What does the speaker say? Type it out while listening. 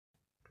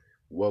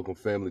Welcome,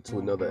 family, to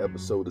another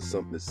episode of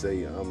Something to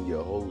Say. I'm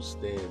your host,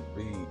 Stan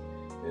B.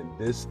 In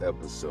this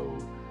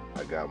episode,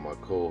 I got my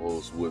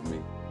co-host with me,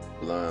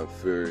 Blind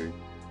Fury,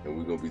 and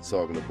we're going to be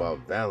talking about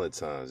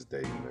Valentine's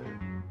Day,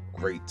 man.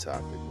 Great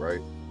topic,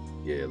 right?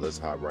 Yeah, let's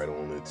hop right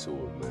on into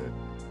it, man.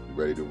 You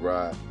ready to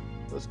ride?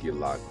 Let's get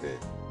locked in.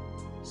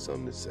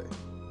 Something to Say.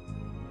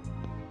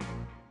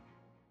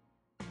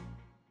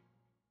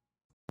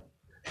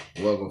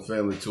 Welcome,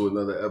 family, to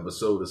another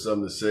episode of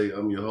Something to Say.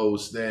 I'm your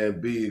host, Stan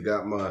B.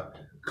 Got my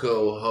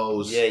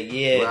co-host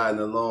riding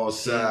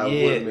alongside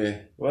with me.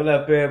 What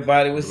up,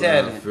 everybody? What's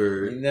happening?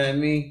 Furry. You know what I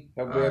mean?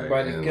 Hope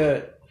everybody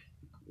good.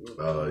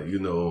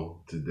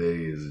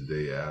 Today is the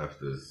day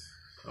after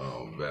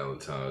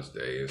Valentine's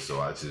Day, and so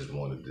I just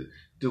wanted to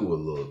do a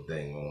little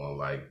thing on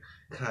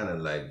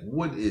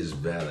what is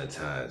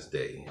Valentine's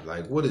Day?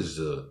 Like, what is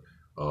the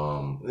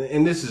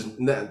and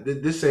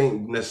this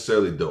ain't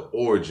necessarily the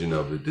origin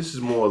of it. This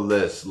is more or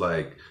less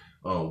like,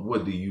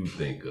 what do you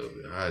think of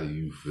it? How do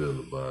you feel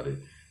about it?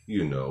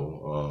 Let's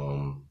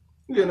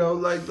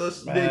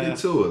dig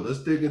into it.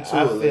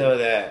 I feel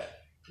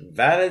that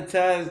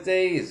Valentine's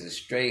Day is a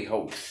straight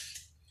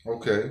hoax.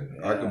 Okay,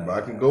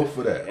 I can go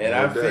for that. And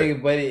I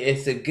think, but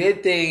it's a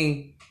good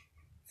thing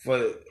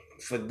for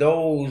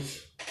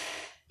those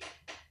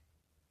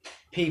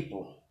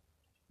people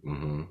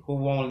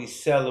who only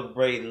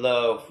celebrate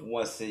love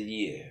once a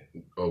year.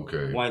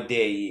 Okay. One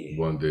day a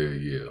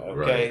year.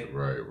 Okay.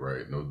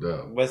 Right. No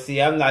doubt. But see,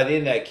 I'm not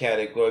in that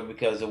category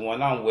because the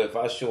one I'm with,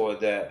 I'm sure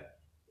that,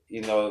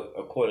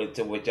 according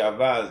to what y'all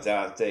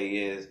Valentine's Day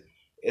is,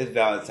 it's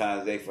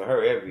Valentine's Day for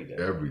her every day.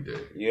 Every day.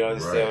 You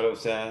understand what I'm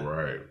saying?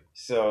 Right.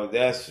 So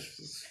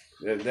that's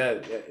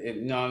that.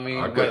 You know what I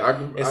mean?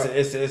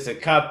 It's a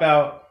cop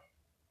out.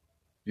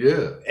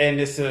 Yeah.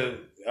 And it's a.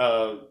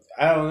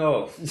 I don't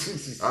know.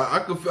 I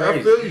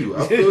feel you.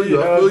 I feel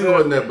you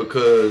on that,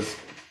 because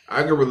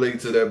I can relate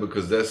to that,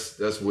 because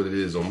that's what it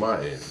is on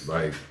my end.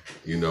 Like,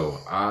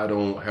 I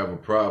don't have a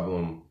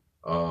problem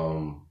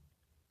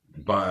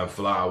buying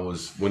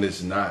flowers when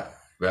it's not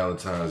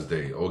Valentine's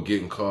Day, or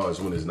getting cards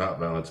when it's not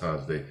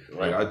Valentine's Day.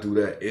 Like, I do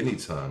that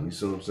anytime. You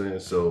see what I'm saying?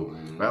 So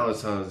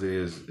Valentine's Day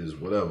is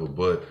whatever,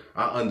 but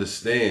I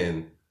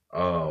understand.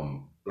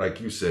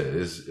 Like you said,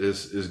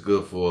 it's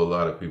good for a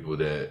lot of people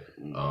that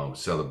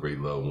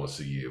celebrate love once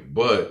a year.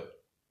 But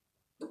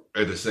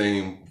at the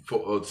same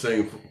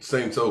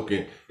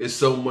token, it's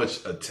so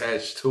much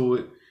attached to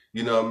it.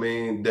 You know what I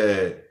mean?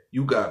 That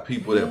you got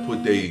people that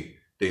put they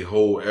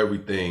whole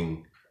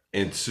everything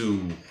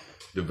into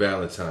the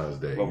Valentine's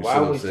Day. But why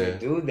would you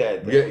do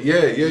that, though?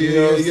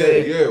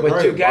 Yeah. But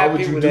right. you got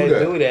people that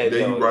do that, though.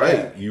 You're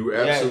right. You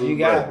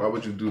absolutely right. Why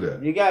would you do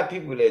that? You got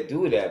people that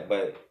do that,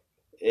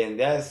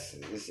 and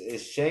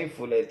it's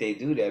shameful that they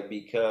do that,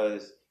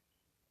 because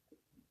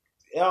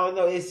I don't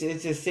know. It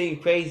just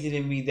seems crazy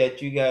to me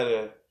that you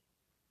gotta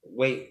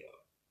wait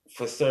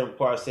for certain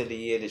parts of the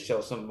year to show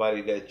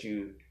somebody that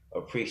you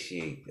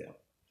appreciate them.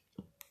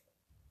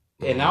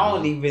 And I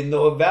don't even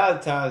know if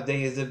Valentine's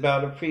Day is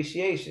about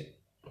appreciation,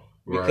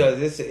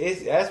 because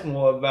that's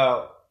more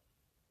about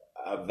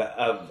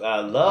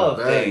a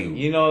love thing.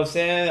 You know what I'm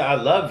saying? I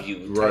love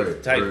you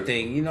type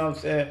thing. You know what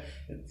I'm saying?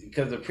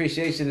 Because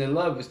appreciation and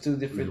love is two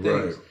different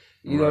things.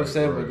 You know what I'm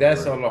saying? But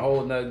that's on a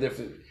whole nother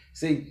different.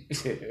 See,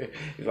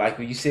 like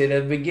when you said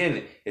at the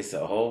beginning, it's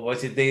a whole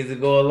bunch of things that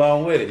go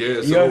along with it. Yeah,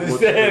 it's a whole bunch of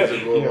things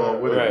that go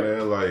along with it,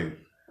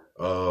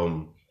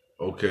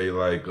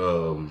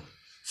 man.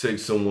 Take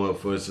someone,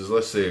 for instance,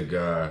 let's say a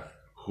guy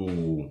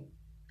who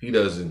he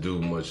doesn't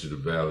do much of the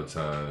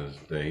Valentine's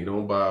thing. He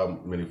don't buy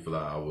many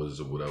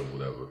flowers or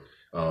whatever.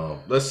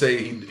 Let's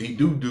say he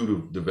do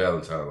the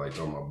Valentine, like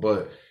talking about,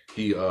 but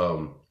he's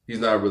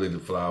not really the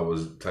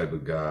flowers type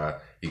of guy.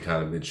 He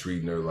kind of been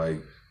treating her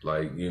like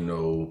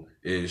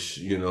ish,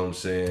 you know what I'm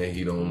saying?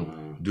 He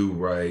don't do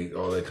right,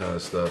 all that kind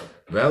of stuff.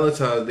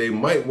 Valentine's Day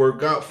might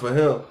work out for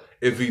him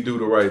if he do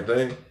the right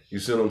thing. You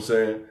see what I'm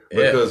saying?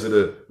 Because of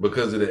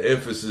the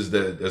emphasis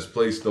that's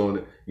placed on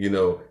it,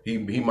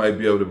 he might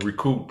be able to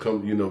recoup,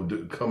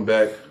 come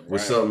back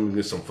with something,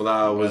 get some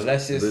flowers. Well,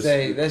 let's just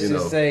say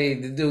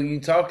the dude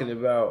you talking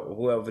about,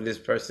 whoever this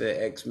person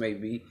X may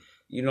be,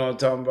 you know what I'm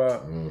talking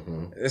about?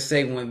 Let's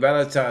say when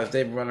Valentine's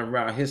Day run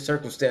around, his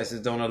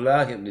circumstances don't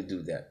allow him to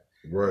do that.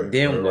 Right.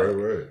 Then what?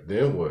 Right.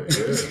 Then what?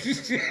 Yeah.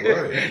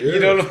 Right. Yeah. You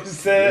know what I'm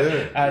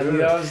saying? Yeah. You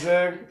know what I'm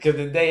saying? Because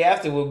the day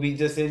after will be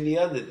just any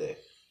other day.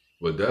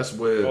 But that's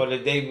where, or the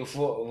day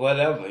before,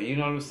 whatever. You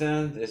know what I'm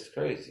saying? It's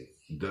crazy.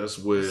 That's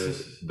where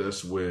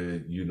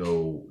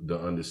the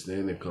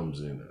understanding comes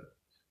in.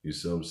 You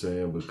see what I'm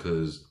saying?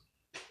 Because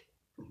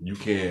you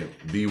can't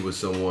be with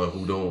someone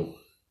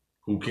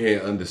who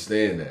can't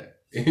understand that.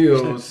 You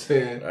know what I'm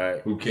saying?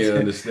 Right. Who can't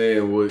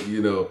understand what,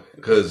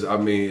 because I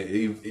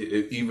mean,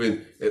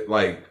 even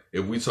like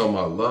if we talking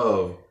about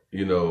love,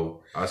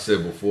 I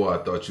said before,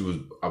 I thought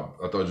you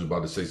was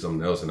about to say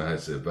something else, and I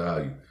had said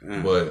value.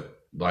 But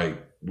like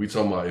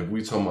if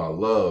we talking about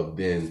love,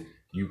 then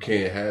you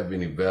can't have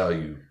any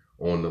value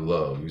on the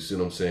love. You see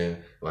what I'm saying?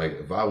 Like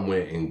if I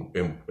went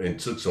and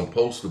took some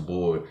poster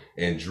board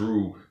and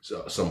drew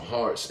some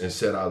hearts and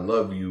said I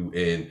love you,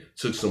 and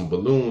took some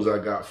balloons I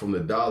got from the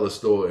dollar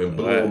store and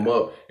blew them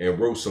up and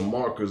wrote some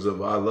markers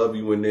of I love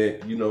you in there,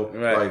 you know,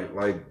 like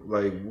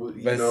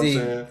you but know see,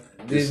 what I'm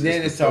saying?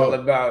 Then it's all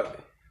about,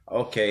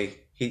 okay,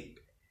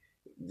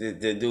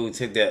 the dude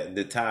took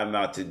the time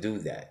out to do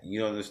that.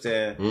 You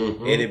understand?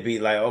 Mm-hmm. It'd be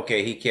like,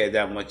 okay, he cared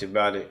that much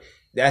about it.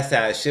 That's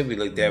how it should be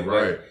looked at,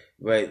 right?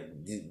 But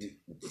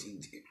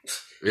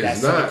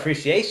that's an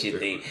appreciation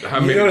thing.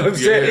 You know what I'm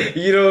saying?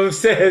 You know what I'm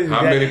saying?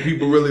 How many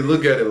people really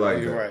look at it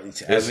like that? Right.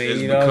 It's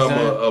become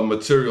a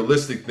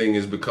materialistic thing.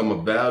 It's become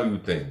a value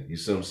thing. You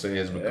see what I'm saying?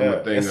 It's become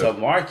a thing. It's a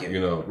market.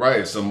 You know, right?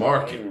 It's a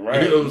market.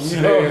 Right. You know what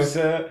I'm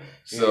saying?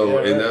 So,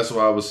 and that's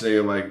why I was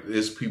saying, like,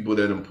 it's people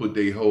that have put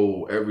their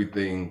whole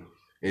everything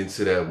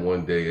into that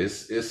one day.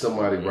 It's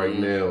somebody right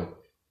now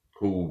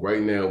who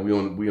right now we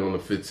on the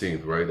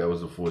 15th, right? That was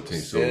the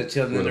 14th. Still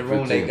chilling in the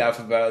room 15th. They got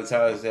for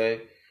Valentine's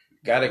Day.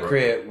 Got a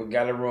crib, we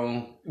got a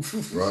room.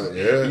 Right,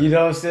 yeah. You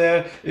know what I'm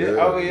saying?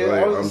 Yeah.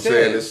 I'm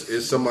saying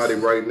it's somebody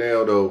right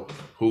now though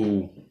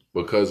who,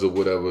 because of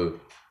whatever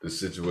the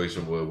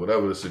situation was,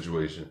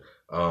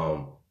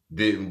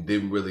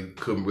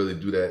 couldn't really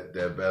do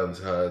that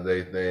Valentine's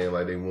Day thing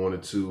like they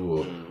wanted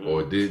to,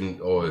 or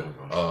didn't, or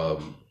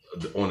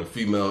on the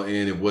female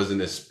end it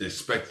wasn't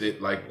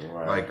expected like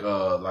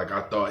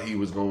I thought he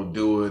was gonna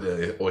do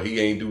it, or he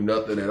ain't do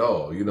nothing at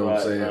all. You know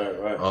what I'm saying?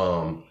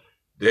 Right.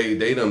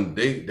 They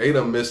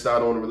done missed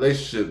out on the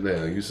relationship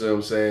now. You see what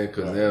I'm saying?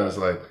 Because now it's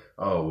like,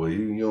 oh well,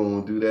 you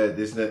don't do that.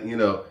 This that, you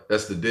know,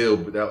 that's the deal.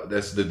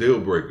 That's the deal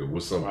breaker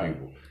with some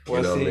people.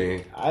 Well, you know see, what I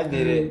mean? I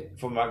did it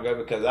for my girl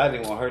because I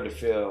didn't want her to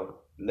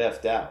feel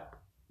left out.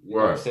 You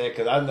know what I'm saying?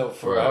 Because I know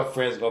for her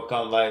friends gonna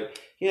come like,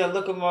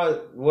 look at my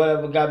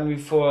whatever got me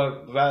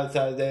for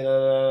Valentine's Day.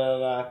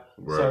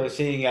 So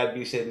she ain't got to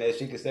be sitting there.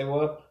 She can say,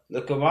 well,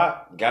 look at my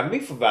got me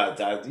for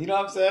Valentine's. You know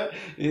what I'm saying?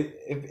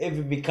 If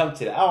it become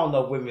to that, I don't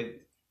know women.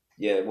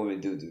 Yeah, women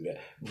do that,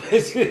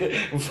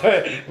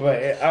 but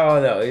I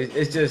don't know.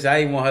 It's just I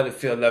didn't want her to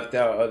feel left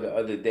out the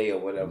other day or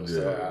whatever. Yeah.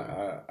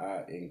 So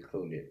I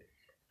included.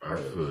 I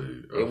feel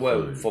you. It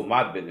wasn't for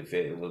my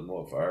benefit. It was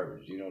more for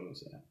hers. You know what I'm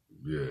saying?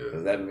 Yeah.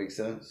 Does that make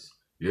sense?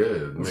 Yeah,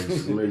 it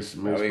makes I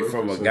mean,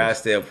 from a sense. guy's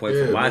standpoint,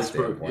 from my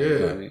standpoint. You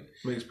know what I mean?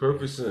 Makes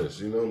perfect sense.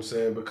 You know what I'm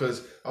saying?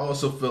 Because I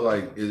also feel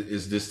like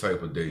it's this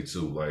type of day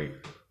too.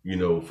 Like,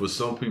 for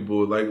some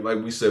people, like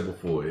we said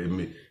before,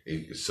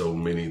 it so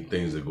many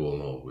things that go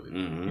along with it.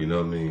 Mm-hmm. You know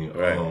what I mean?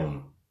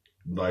 Right.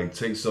 Like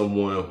take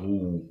someone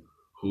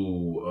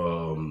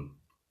who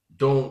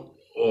don't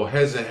or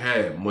hasn't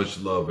had much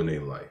love in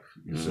their life.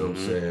 You see what I'm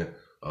saying?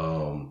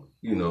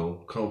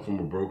 Come from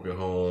a broken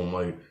home,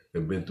 like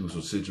have been through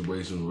some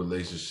situations,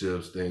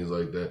 relationships, things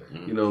like that.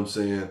 Mm-hmm. You know what I'm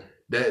saying?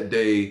 That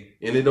day,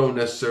 and it don't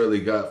necessarily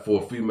got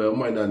for a female. It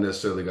might not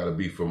necessarily got to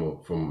be from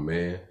a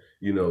man.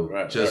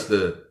 Just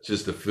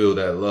to feel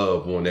that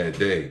love on that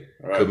day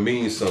could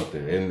mean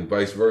something, and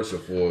vice versa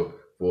for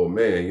a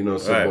man. You know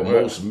what I'm saying? But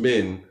most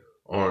men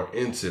aren't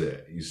into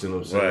that. You see what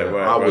I'm saying?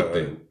 I would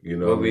think.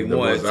 We'll be the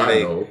ones I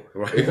know.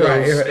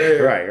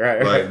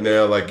 Right. Like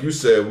now, like you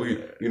said,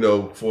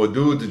 for a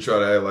dude to try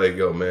to act like,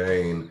 yo,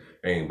 man,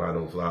 I ain't buy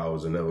no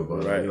flowers and never buy.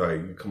 Right.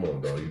 Like, come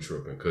on, dog, you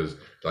tripping? Because,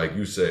 like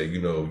you said,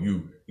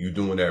 you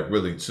doing that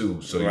really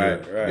too. So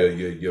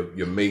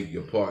your mate,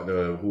 your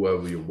partner,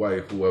 whoever, your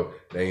wife, whoever,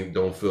 they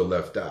don't feel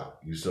left out.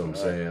 You see what I'm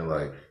saying?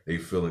 Like they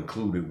feel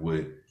included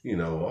with.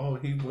 Oh,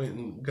 he went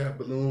and got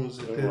balloons,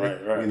 and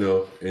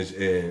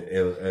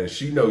and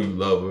she know you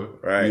love her,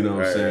 right? You know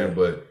what I'm saying?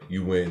 But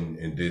you went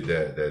and did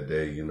that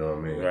day, you know what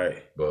I mean?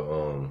 Right.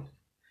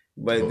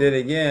 But then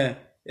again,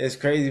 it's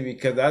crazy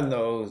because I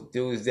know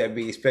dudes that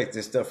be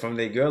expecting stuff from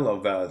their girl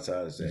on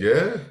Valentine's Day.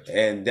 Yeah.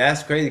 And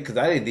that's crazy because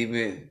I didn't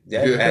even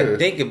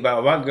think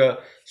about my girl.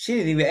 She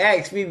didn't even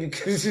ask me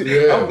because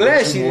I'm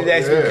glad she didn't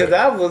ask me because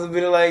I was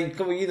been like,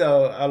 come on,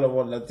 I don't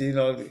want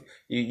nothing,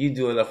 you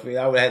do enough for me.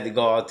 I would have had to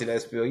go out to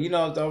that spill. You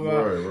know what I'm talking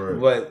about?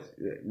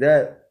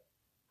 Right.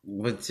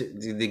 But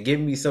to give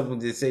me something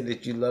to say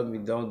that you love me,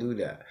 don't do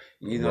that.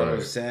 You know what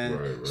I'm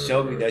saying?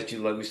 Show me that you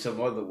love me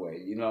some other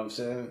way. You know what I'm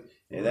saying?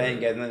 And that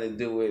ain't got nothing to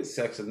do with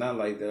sex or nothing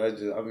like that. I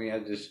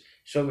just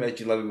show me that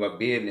you love me by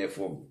being there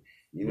for me.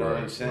 You know what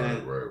I'm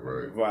saying?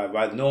 Right.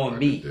 By knowing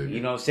me. You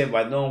know what I'm saying?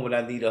 By knowing when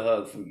I need a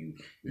hug from you.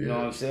 You know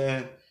what I'm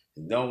saying?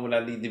 Knowing when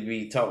I need to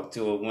be talked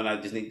to or when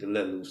I just need to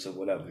let loose or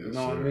whatever. You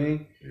know what I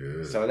mean?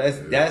 Yeah. So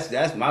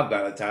that's my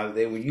Valentine's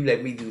Day when you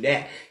let me do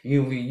that.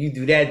 You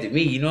do that to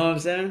me. You know what I'm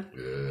saying?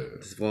 Yeah.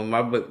 It's when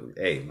my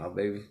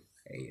baby.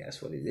 Hey,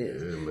 that's what it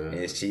is. Yeah, man.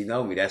 And she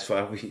know me. That's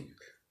why we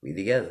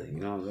together. You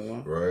know what I'm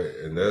saying? Right.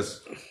 And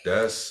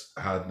that's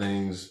how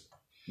things,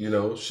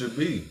 should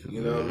be.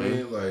 You know what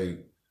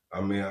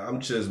I mean? I'm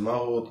just, my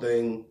whole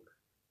thing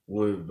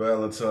with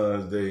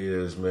Valentine's Day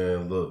is,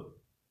 man, look,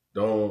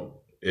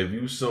 if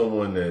you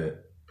someone that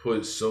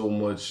puts so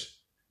much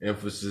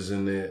emphasis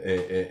in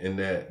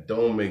that,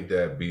 don't make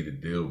that be the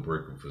deal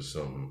breaker for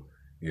something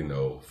you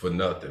know, for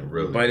nothing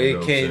really. But you know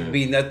it can't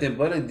be nothing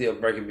but a deal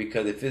breaker,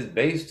 because if it's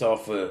based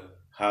off of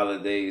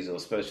holidays or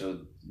special,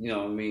 you know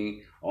what I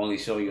mean, only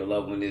show your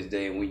love on this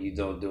day, and when you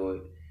don't do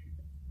it,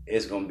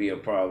 it's gonna be a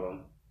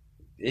problem.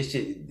 It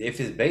should, if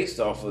it's based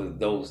off of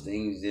those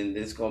things, then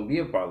it's gonna be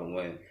a problem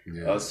when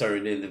a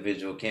certain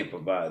individual can't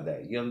provide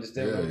that. You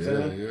understand what I'm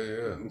saying?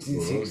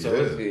 Yeah. So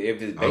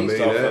if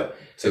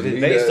it's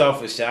based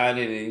off of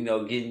shining and, you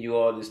know, getting you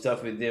all this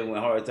stuff, and then when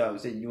hard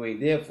times hit, you ain't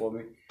there for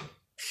me.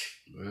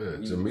 Yeah,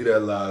 to me that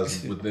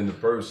lies within the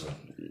person.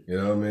 You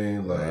know what I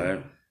mean?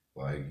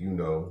 Like you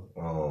know,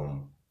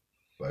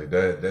 like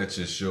that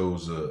just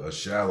shows a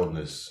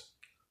shallowness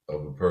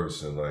of a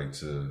person, like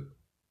to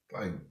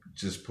like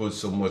just put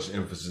so much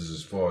emphasis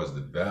as far as the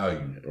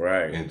value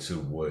into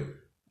what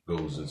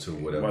goes into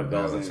whatever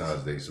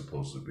Valentine's Day is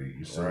supposed to be.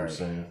 You see what I'm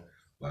saying?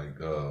 Like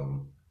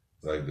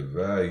the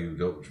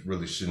value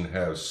really shouldn't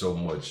have so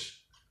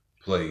much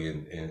play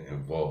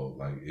involved.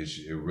 Like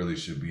it really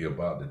should be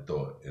about the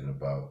thought and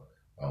about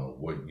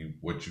what you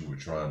were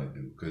trying to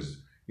do.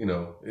 Because you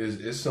know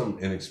it's some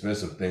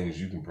inexpensive things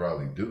you can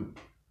probably do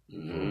for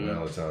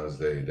Valentine's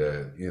Day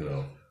that, you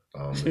know.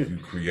 If you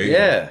create you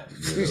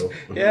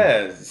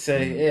know?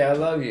 Say, I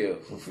love you.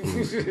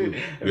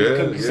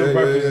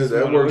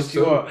 That works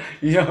too.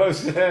 You know what I'm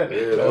saying?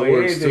 Yeah, that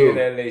works too.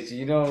 That nature,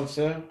 you know what I'm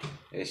saying?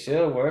 It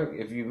should work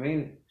if you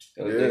mean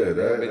it.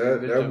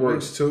 That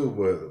works too.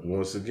 But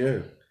once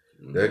again,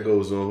 that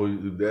goes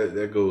on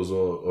that goes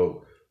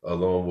on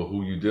along with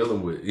who you're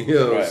dealing with. You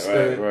know what I'm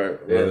saying? Right.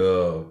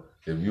 And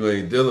if you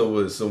ain't dealing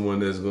with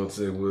someone that's gonna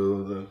say,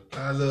 "Well,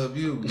 I love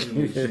you," she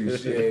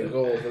ain't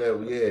going for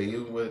that. Yeah,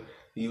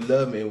 you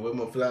love me. Where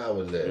my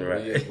flowers at?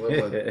 Right.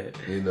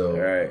 You know.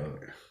 Right.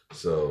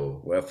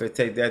 So. Well, if it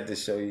take that to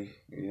show you,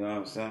 you know what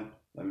I'm saying?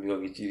 Let me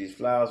go get you these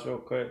flowers real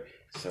quick,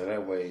 so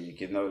that way you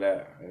can know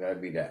that, and that'd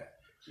be that.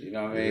 You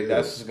know what I mean?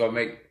 That's what's gonna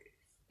make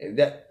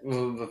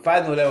if I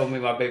know that would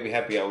make my baby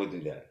happy, I would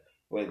do that.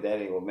 But that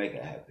ain't gonna make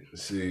her happy.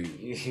 See,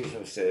 you know what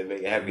I'm saying?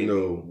 Make her happy. You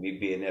know, me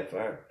being there for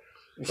her.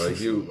 Like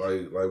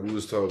like we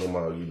was talking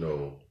about, you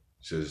know,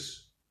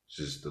 just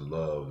the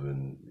love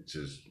and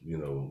just, you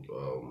know,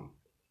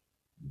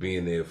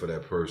 being there for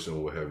that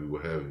person, what have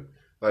you.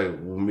 Like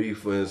with me,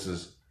 for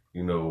instance,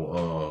 you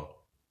know,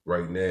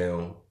 right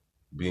now,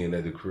 being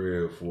at the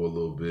crib for a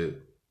little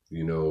bit,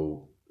 you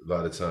know, a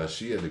lot of times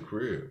she at the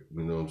crib,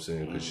 you know what I'm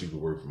saying, because she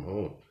could work from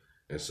home.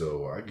 And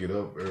so I get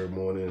up every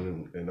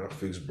morning and I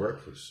fix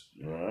breakfast.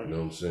 Right. You know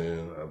what I'm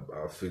saying?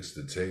 I fix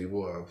the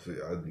table.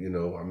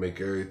 I make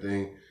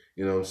everything.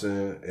 You know what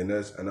I'm saying?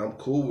 And I'm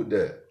cool with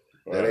that.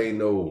 Right. That ain't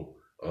no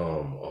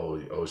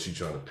she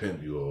trying to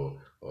pimp you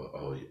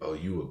or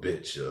you a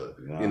bitch.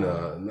 You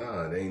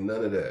know, it ain't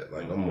none of that.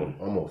 Like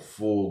I'm a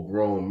full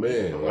grown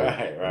man.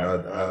 Like,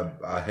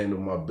 I handle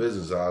my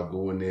business. I'll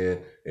go in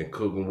there and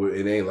cook and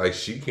it ain't like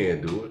she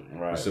can't do it.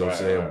 Right. You see what I'm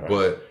saying? Right.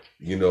 But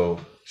you know,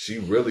 she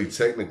really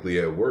technically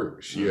at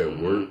work. She at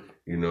work.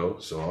 You know,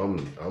 so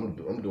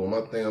I'm doing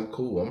my thing. I'm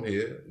cool. I'm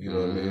here. You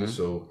know what I mean?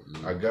 So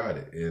I got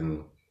it.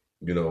 And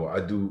you know, I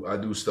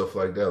do stuff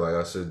like that. Like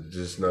I said,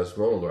 just not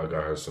so long ago, I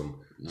got her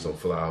some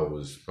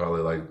flowers,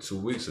 probably like 2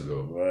 weeks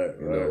ago. Right.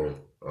 You know,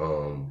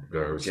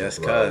 got her just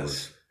some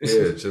flowers.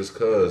 Just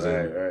cause.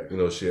 Right. You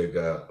know, she had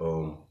got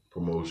little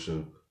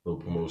promotion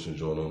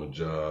joint on the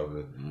job,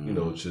 and you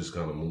know, just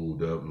kind of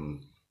moved up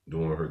and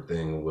doing her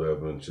thing or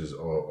whatever, and just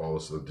all the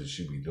stuff that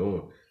she be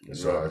doing. And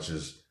so I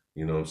just,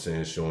 you know what I'm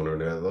saying, showing her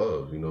that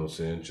love. You know what I'm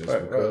saying, just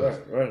because.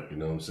 Right. You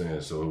know what I'm saying.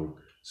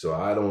 So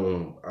I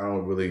don't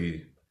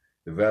really.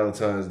 The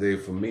Valentine's Day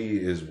for me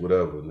is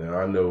whatever. Now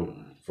I know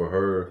for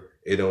her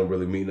it don't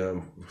really mean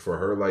nothing for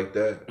her like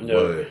that,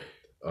 but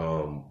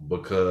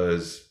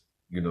because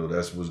you know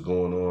that's what's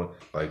going on.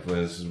 Like for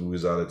instance, we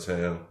was out of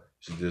town.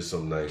 She did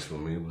something nice for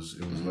me. It was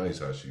nice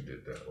how she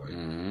did that. Like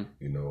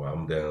you know,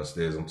 I'm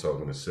downstairs. I'm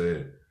talking to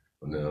Sid.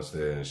 I'm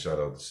downstairs, and shout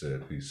out to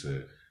Sid. Peace,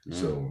 Sid.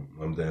 So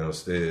I'm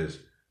downstairs,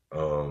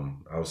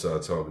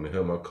 outside talking to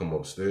him. I come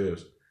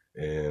upstairs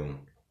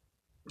and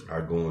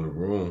I go in the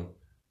room.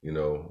 You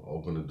know,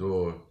 open the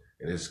door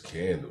and it's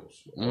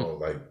candles, all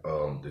like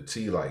the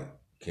tea light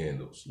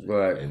candles,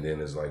 right? And then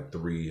there's like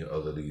 3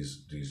 other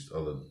these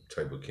other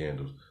type of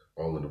candles,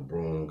 all in the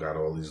room. Got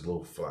all these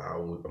little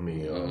flowers. I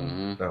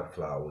mean, not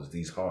flowers.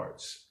 These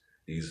hearts.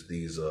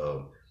 These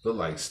look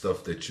like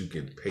stuff that you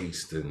can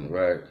paste and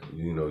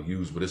you know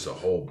use, but it's a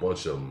whole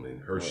bunch of them.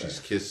 And Hershey's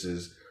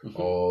Kisses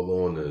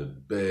all on the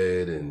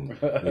bed and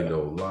you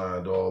know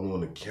lined all on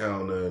the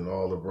counter and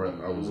all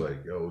around. I was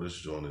like, yo, this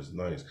joint is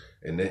nice.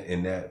 And then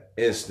in that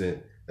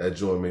instant, that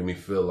joint made me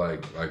feel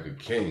like a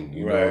king.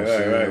 You know what I'm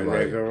saying?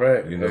 Like,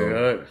 you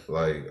know,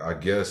 like I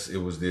guess it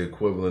was the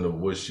equivalent of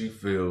what she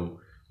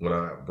feel when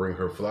I bring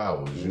her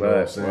flowers. You know what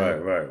I'm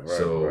saying? Right.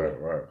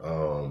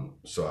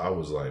 So I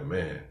was like,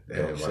 man,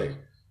 damn,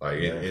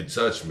 it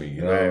touched me.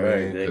 You know what I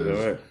mean?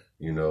 Because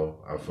you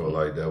know, I felt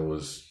like that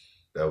was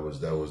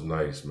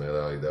nice, man.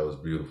 Like that was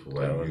beautiful.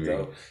 Like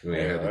you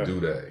ain't had to do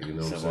that. You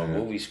know what I'm saying?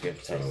 Movie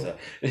script type stuff.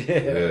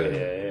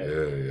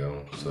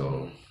 Yeah.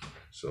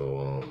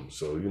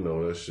 So you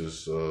know, that's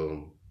just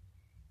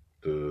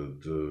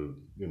the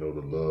you know,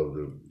 the love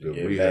that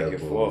Yeah, we back have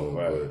and going forth, on,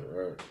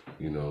 right.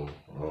 you know,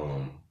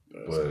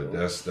 That's but cool.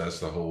 that's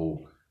the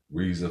whole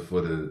reason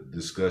for the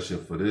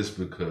discussion for this,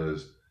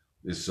 because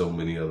there's so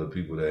many other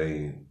people that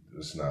ain't,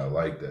 it's not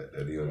like that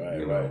you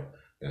Right. know,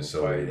 and We'll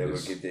so probably never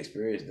it's, get the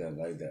experience done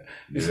like that.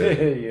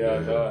 yeah,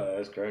 No,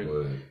 that's crazy.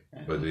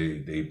 but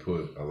they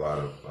put a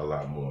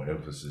lot more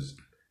emphasis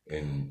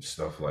in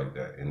stuff like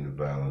that in the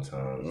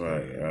Valentine's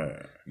Day,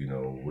 Right. you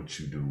know, what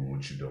you do,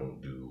 what you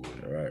don't do,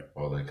 and Right.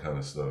 all that kind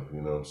of stuff.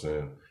 You know what I'm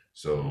saying?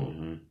 So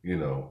Mm-hmm. you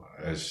know,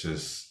 it's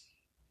just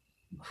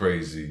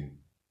crazy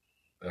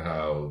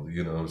how,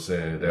 you know what I'm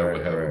saying, that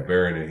would have a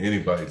bearing in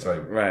anybody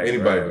relationship. Right.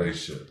 You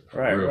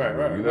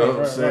know what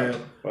I'm saying?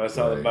 Well, it's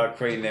all about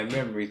creating that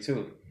memory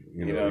too.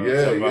 You know,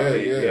 yeah.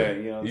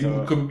 You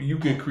know, you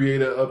can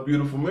create a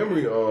beautiful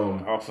memory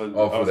off of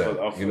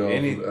that. You know,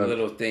 any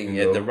little thing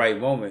at the right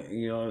moment.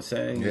 You know what I'm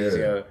saying? You just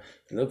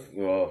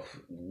gotta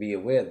be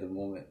aware at the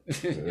moment.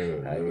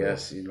 I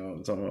guess, you know what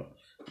I'm talking about.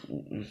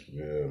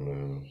 Yeah,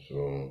 man.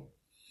 So,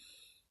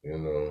 you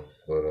know,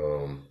 but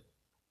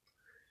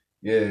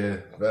yeah,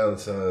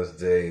 Valentine's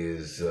Day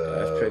is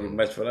that's pretty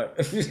much what I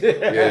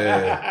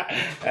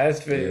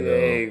that's pretty, you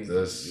know, you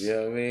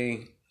know what I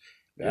mean?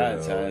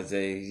 Valentine's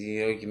Day,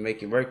 you know, it can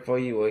make it work for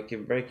you, or it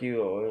can break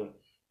you, or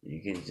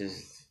you can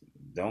just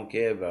don't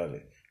care about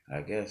it.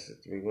 I guess the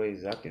 3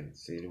 ways I can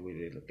see the way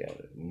they look at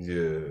it. Yeah,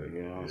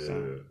 you know what I'm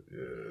saying?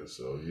 Yeah.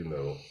 So, you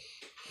know,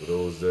 for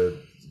those that,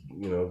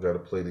 you know, got to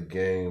play the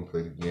game,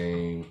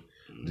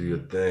 do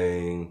your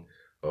thing,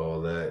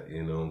 all that.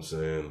 You know what I'm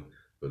saying?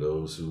 For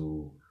those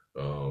who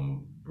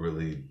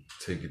really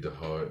take it to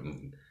heart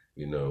and,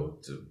 you know,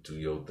 to do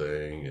your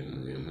thing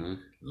and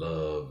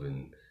love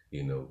and,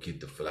 you know, get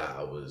the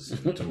flowers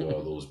and do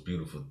all those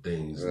beautiful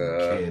things and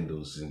the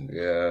candles and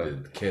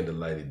the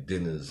candlelighted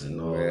dinners and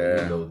all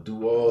that, you know,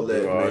 do all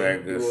that,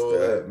 man. Do all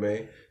that,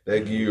 man. That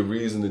give you a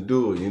reason to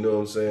do it, you know what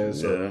I'm saying?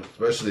 So,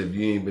 especially if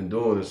you ain't been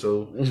doing it,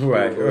 so go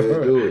ahead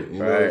and do it, you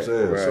know what I'm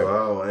saying?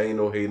 So I ain't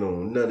no hating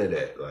on none of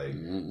that. Like,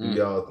 do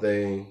y'all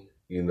thing,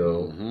 you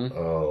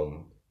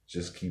know,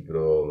 just keep it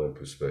all in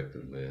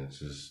perspective, man.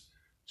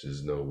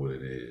 Just know what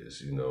it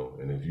is, you know.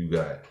 And if you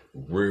got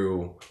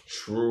real,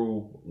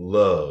 true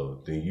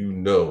love, then you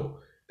know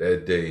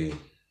that day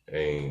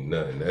ain't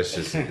nothing. That's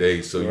just a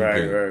day so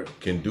you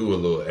can do a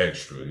little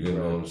extra, you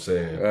know what I'm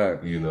saying?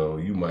 You know,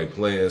 you might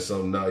plan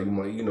something out, you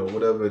might, you know,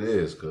 whatever it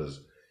is,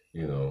 because,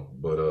 you know,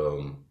 but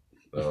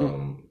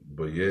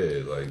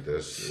yeah, like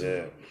that's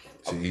to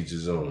each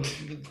his own.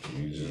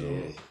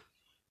 You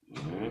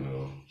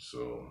know,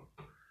 so.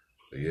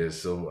 Yeah,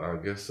 so I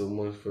guess so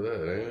much for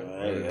that,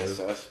 ain't it?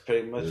 That's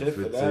pretty much it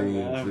for that,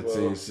 man.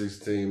 15,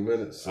 16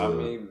 minutes. I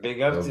mean, big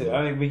up to,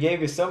 I mean, we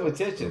gave it some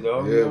attention,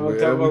 though. Yeah, we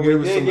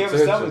gave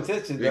it some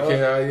attention, though.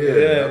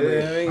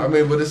 I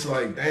mean, but it's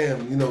like,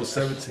 damn, you know,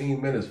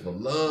 17 minutes for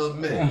love,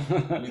 man.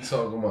 We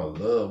talking about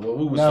love. Well,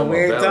 we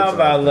ain't talking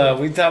about love.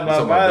 We talking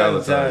about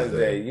Valentine's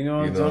Day. You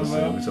know what I'm talking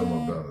about? We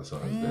talking about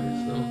Valentine's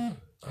Day, so.